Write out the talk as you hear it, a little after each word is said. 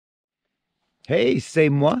Hey, c'est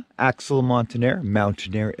moi, Axel Montaner,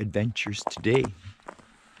 Mountaineer Adventures today.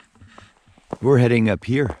 We're heading up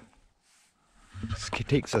here. This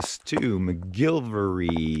takes us to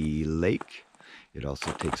McGillivray Lake. It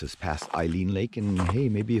also takes us past Eileen Lake and hey,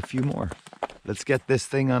 maybe a few more. Let's get this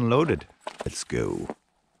thing unloaded. Let's go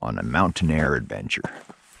on a Mountaineer adventure.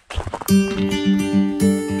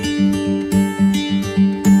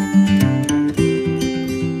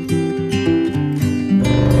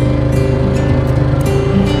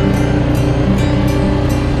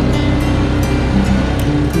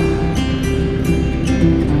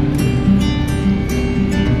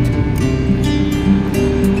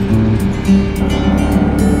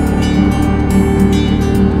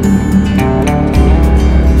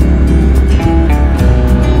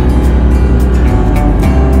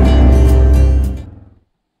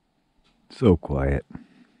 So quiet.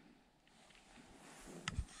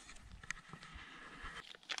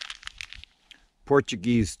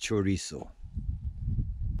 Portuguese chorizo.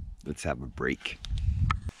 Let's have a break.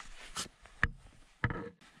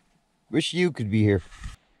 Wish you could be here.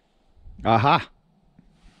 Aha!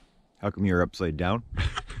 How come you're upside down?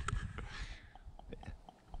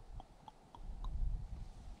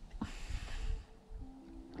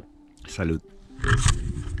 Salud.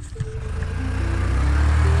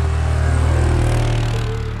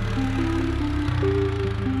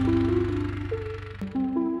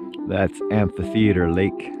 That's Amphitheater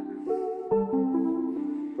Lake.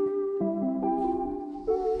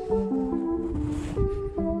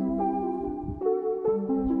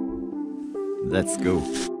 Let's go.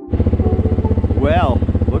 Well,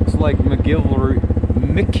 looks like McGillivray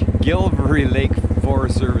Lake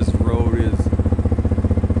Forest Service Road is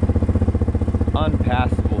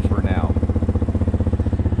unpassable for now.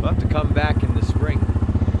 We'll have to come back in the spring.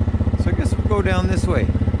 So I guess we'll go down this way.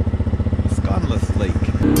 Sconless Lake.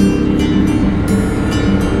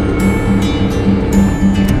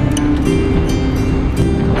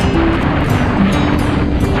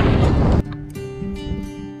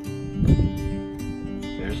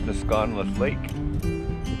 There's the Sconless Lake.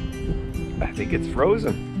 I think it's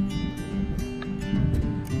frozen.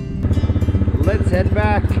 Let's head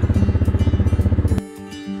back.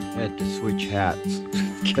 Had to switch hats.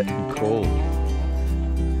 It's getting cold.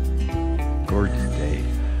 Gorgeous day.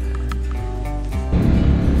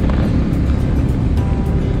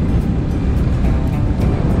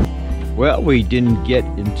 Well, we didn't get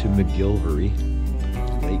into McGillivray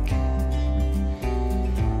Lake.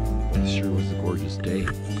 It sure was a gorgeous day.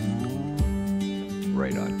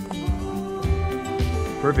 Right on.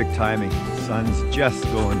 Perfect timing. The sun's just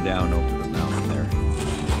going down over the mountain there.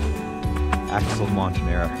 Axel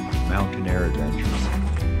Montaner, Mountaineer Adventures.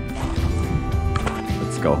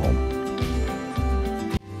 Let's go home.